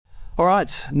All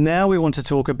right, now we want to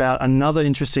talk about another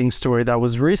interesting story that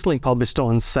was recently published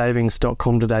on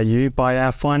savings.com.au by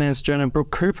our finance journalist Brooke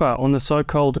Cooper on the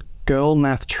so-called girl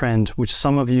math trend, which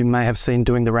some of you may have seen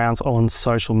doing the rounds on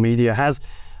social media. Are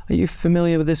you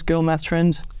familiar with this girl math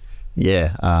trend?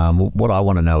 Yeah, what I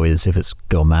want to know is if it's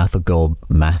girl math or girl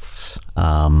maths,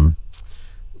 to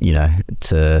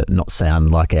not sound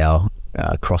like our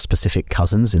cross-Pacific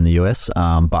cousins in the US.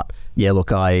 But yeah,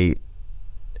 look, I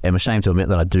am ashamed to admit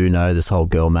that I do know this whole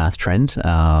girl math trend,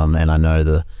 and I know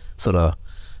the sort of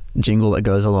jingle that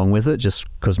goes along with it just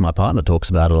because my partner talks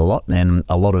about it a lot, and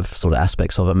a lot of sort of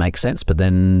aspects of it make sense, but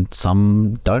then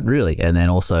some don't really. And then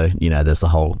also, there's the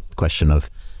whole question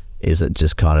of, is it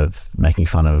just kind of making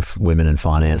fun of women in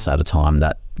finance at a time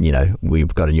that,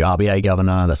 we've got a new RBA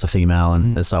governor that's a female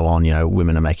and so on,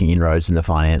 women are making inroads in the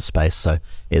finance space. So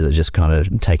is it just kind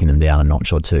of taking them down a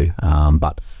notch or two?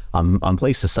 But I'm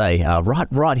pleased to say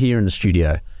right here in the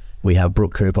studio, we have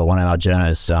Brooke Cooper, one of our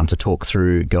journalists, to talk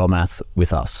through girl math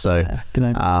with us. So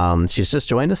she's just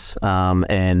joined us,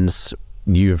 and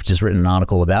you've just written an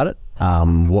article about it.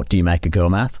 What do you make of girl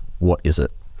math? What is it?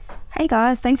 Hey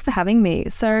guys, thanks for having me.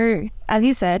 So as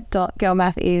you said, girl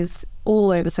math is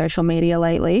all over social media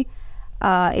lately.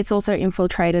 It's also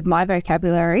infiltrated my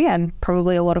vocabulary and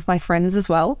probably a lot of my friends as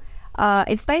well.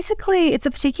 It's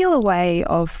a particular way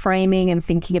of framing and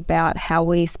thinking about how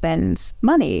we spend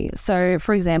money. So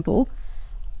for example,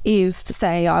 used to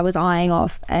say I was eyeing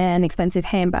off an expensive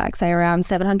handbag, say around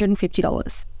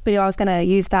 $750. But if I was going to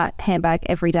use that handbag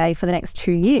every day for the next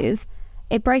 2 years,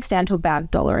 it breaks down to about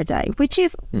 $1 a day, which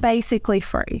is basically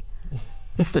free.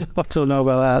 I don't know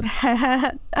about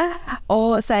that.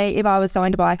 Or say if I was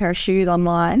going to buy a pair of shoes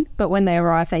online, but when they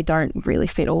arrive, they don't really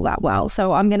fit all that well.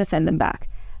 So I'm going to send them back.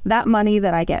 That money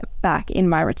that I get back in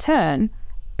my return,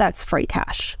 that's free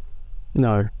cash.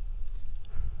 No.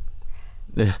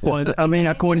 Well, I mean,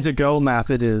 according to girl math,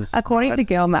 it is. According to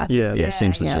girl math. Yeah,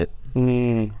 seems legit.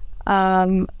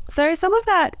 So some of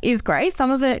that is great.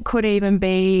 Some of it could even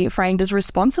be framed as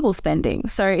responsible spending.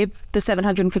 So if the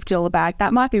 $750 bag,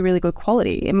 that might be really good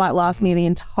quality. It might last me the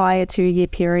entire 2-year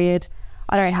period.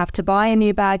 I don't have to buy a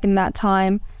new bag in that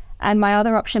time. And my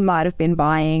other option might have been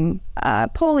buying a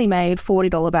poorly made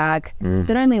 $40 bag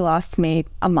that only lasts me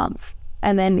a month.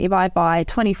 And then if I buy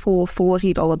 $24,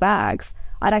 $40 bags,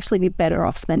 I'd actually be better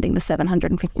off spending the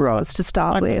 $750 to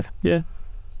start with. Yeah.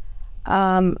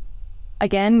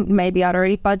 Again, maybe I'd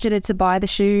already budgeted to buy the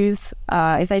shoes.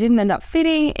 If they didn't end up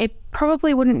fitting, it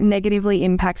probably wouldn't negatively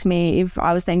impact me if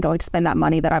I was then going to spend that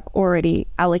money that I've already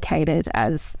allocated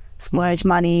as splurge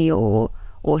money or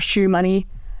shoe money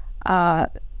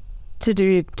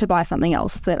to buy something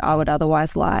else that I would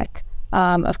otherwise like.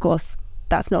 Of course,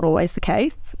 that's not always the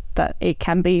case, but it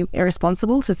can be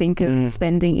irresponsible to think of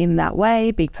spending in that way,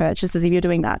 big purchases. If you're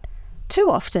doing that too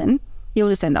often, you'll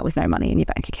just end up with no money in your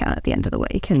bank account at the end of the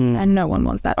week, and no one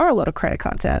wants that, or a lot of credit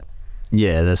card debt.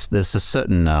 Yeah, there's a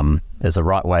certain there's a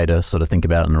right way to sort of think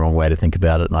about it and a wrong way to think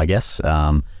about it, I guess.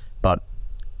 But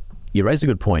you raised a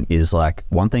good point. Is like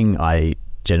one thing I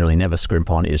generally never scrimp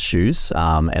on is shoes,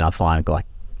 and I find like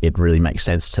it really makes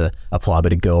sense to apply a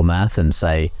bit of girl math and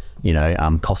say,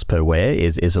 cost per wear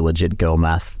is a legit girl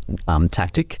math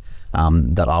tactic.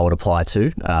 That I would apply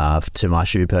to my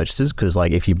shoe purchases, because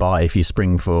like if you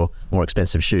spring for more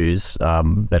expensive shoes,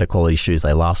 better quality shoes,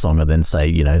 they last longer than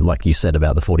say, like you said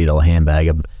about the $40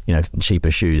 handbag,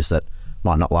 cheaper shoes that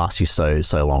might not last you so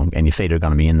long, and your feet are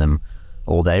going to be in them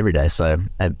all day, every day. So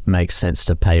it makes sense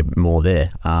to pay more there.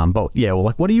 But yeah, well,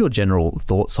 like what are your general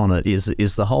thoughts on it?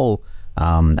 Is the whole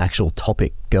actual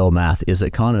topic girl math, is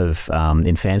it kind of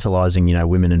infantilizing,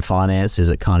 women in finance? Is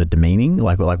it kind of demeaning?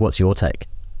 Like what's your take?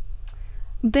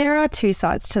 There are two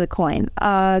sides to the coin.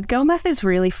 Girl math is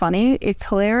really funny. It's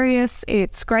hilarious.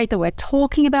 It's great that we're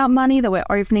talking about money, that we're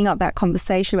opening up that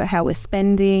conversation about how we're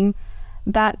spending.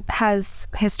 That has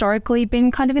historically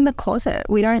been kind of in the closet.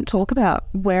 We don't talk about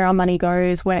where our money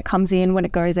goes, when it comes in, when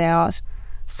it goes out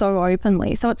so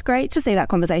openly. So it's great to see that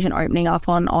conversation opening up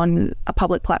on a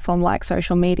public platform like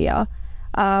social media.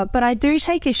 But I do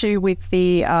take issue with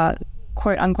the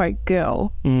quote-unquote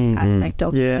girl aspect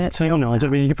of it. Yeah, I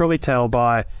mean, you can probably tell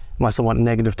by my somewhat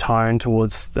negative tone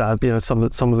towards some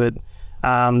of it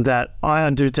that I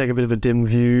do take a bit of a dim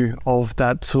view of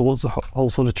that whole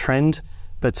sort of trend.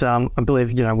 But I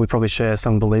believe we probably share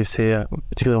some beliefs here,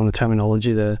 particularly on the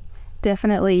terminology there.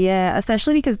 Definitely, yeah.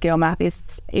 Especially because girl math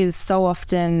is so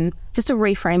often just a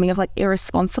reframing of like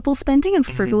irresponsible spending and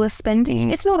frivolous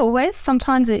spending. It's not always.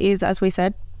 Sometimes it is, as we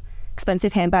said,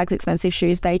 expensive handbags, expensive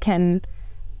shoes. They can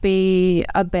be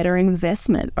a better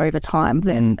investment over time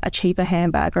than a cheaper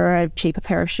handbag or a cheaper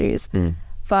pair of shoes.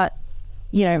 But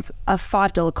you know, a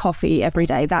 $5 coffee every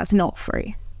day, that's not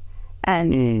free.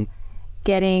 And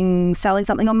selling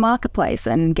something on Marketplace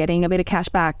and getting a bit of cash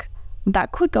back,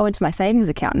 that could go into my savings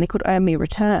account and it could earn me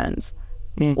returns.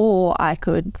 Or I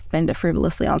could spend it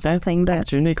frivolously on something that...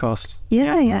 Opportunity cost.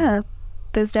 Yeah.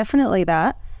 There's definitely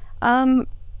that.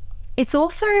 It's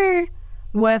also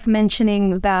worth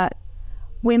mentioning that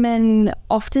women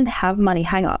often have money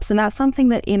hang-ups, and that's something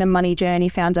that Inner Money Journey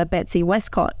founder Betsy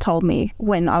Westcott told me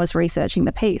when I was researching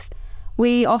the piece.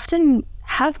 We often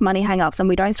have money hang-ups and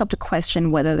we don't stop to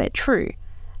question whether they're true.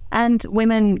 And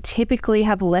women typically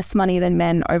have less money than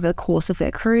men over the course of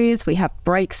their careers. We have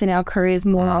breaks in our careers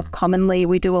more commonly.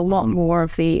 We do a lot more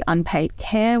of the unpaid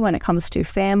care when it comes to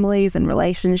families and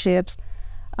relationships.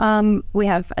 We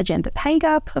have a gender pay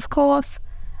gap, of course.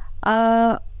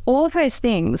 All of those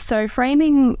things. So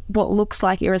framing what looks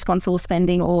like irresponsible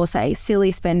spending or, say,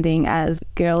 silly spending as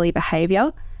girly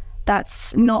behaviour,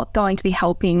 that's not going to be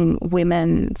helping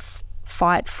women's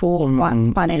fight for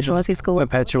financial and fiscal...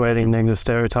 Perpetuating negative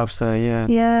stereotypes there, yeah.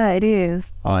 Yeah, it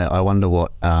is. I wonder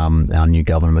what our new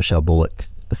governor, Michelle Bullock,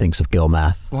 thinks of girl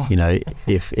math. You know,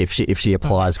 if she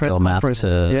applies girl math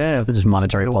to just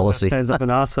monetary policy. Stands up and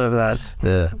asks over that.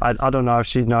 Yeah. I don't know if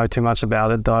she'd know too much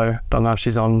about it though. Don't know if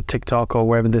she's on TikTok or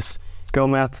wherever this girl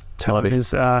math term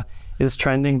is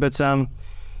trending. But I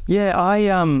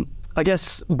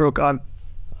guess, Brooke,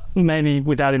 maybe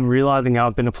without even realising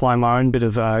I've been applying my own bit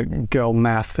of girl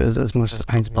math as much as it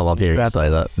pains me. I love hearing you say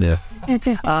that. Yeah.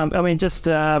 I mean, just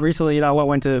recently, you know, I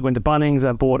went to Bunnings.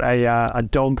 I bought a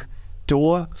dog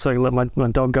door, so I let my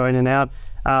dog go in and out.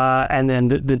 And then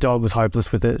the dog was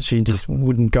hopeless with it. She just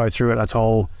wouldn't go through it at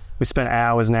all. We spent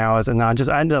hours and hours, and I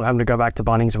ended up having to go back to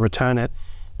Bunnings and return it.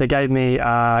 They gave me,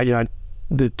 the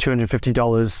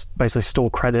 $250 basically store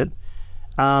credit.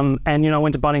 And, I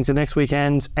went to Bunnings the next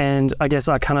weekend, and I guess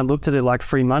I kind of looked at it like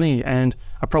free money, and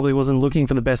I probably wasn't looking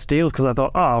for the best deals because I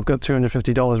thought, I've got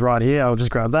 $250 right here. I'll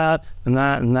just grab that and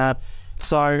that and that.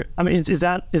 So, I mean, is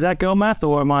that girl math,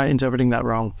 or am I interpreting that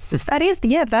wrong? That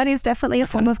is definitely a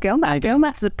form of girl math. Girl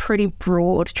math is a pretty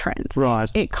broad trend. Right.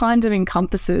 It kind of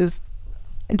encompasses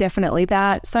definitely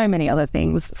that. So many other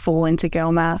things fall into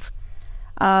girl math.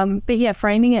 But yeah,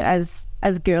 framing it as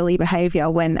girly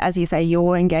behaviour when, as you say,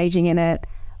 you're engaging in it.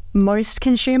 Most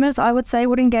consumers, I would say,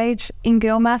 would engage in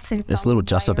girl maths. There's little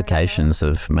justifications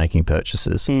of making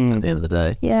purchases at the end of the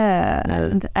day.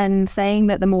 Yeah. And saying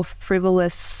that the more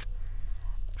frivolous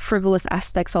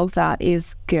aspects of that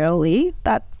is girly,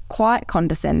 that's quite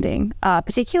condescending,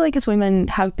 particularly because women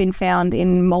have been found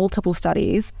in multiple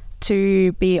studies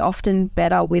to be often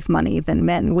better with money than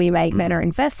men. We make better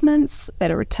investments,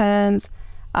 better returns,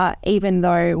 even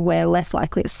though we're less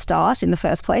likely to start in the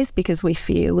first place because we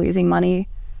fear losing money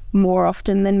more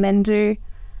often than men do.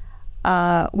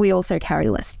 We also carry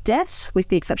less debt, with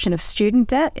the exception of student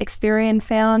debt, Experian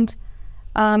found.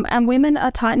 And women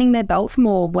are tightening their belts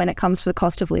more when it comes to the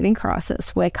cost of living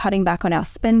crisis. We're cutting back on our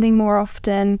spending more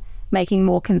often, making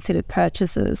more considered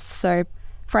purchases. So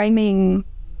framing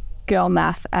girl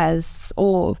math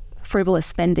or frivolous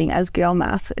spending as girl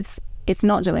math, it's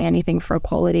not doing anything for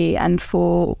equality and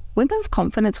for women's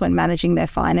confidence when managing their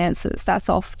finances. That's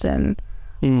often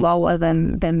lower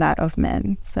than that of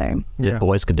men. So yeah,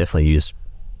 boys could definitely use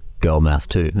girl math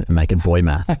too and make it boy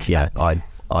math. Yeah,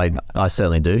 I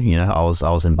certainly do. You know, I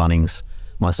was in Bunnings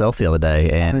myself the other day,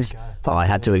 and I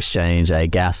had to exchange a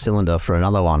gas cylinder for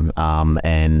another one.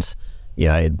 And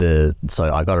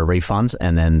so I got a refund,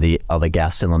 and then the other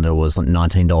gas cylinder was like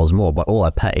 $19 more. But all I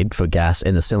paid for gas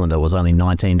in the cylinder was only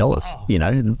 $19. You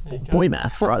know, boy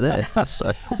math right there.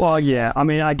 So. Well, yeah. I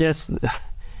mean, I guess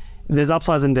there's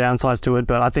upsides and downsides to it,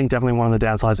 but I think definitely one of the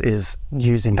downsides is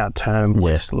using that term,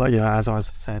 which, as I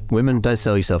said, women, don't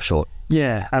sell yourself short.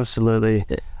 Yeah, absolutely.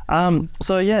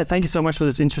 Yeah. Thank you so much for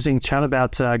this interesting chat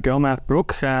about girl math,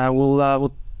 Brooke.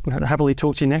 We'll happily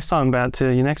talk to you next time about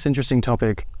your next interesting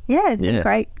topic. Yeah, it's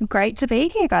been great to be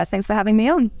here, guys. Thanks for having me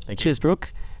on. Cheers,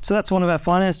 Brooke. So that's one of our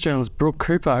finance journalists, Brooke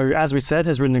Cooper, who, as we said,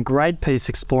 has written a great piece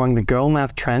exploring the girl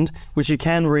math trend, which you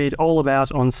can read all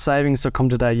about on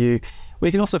savings.com.au.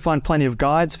 We can also find plenty of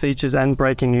guides, features and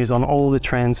breaking news on all the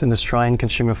trends in Australian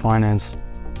consumer finance.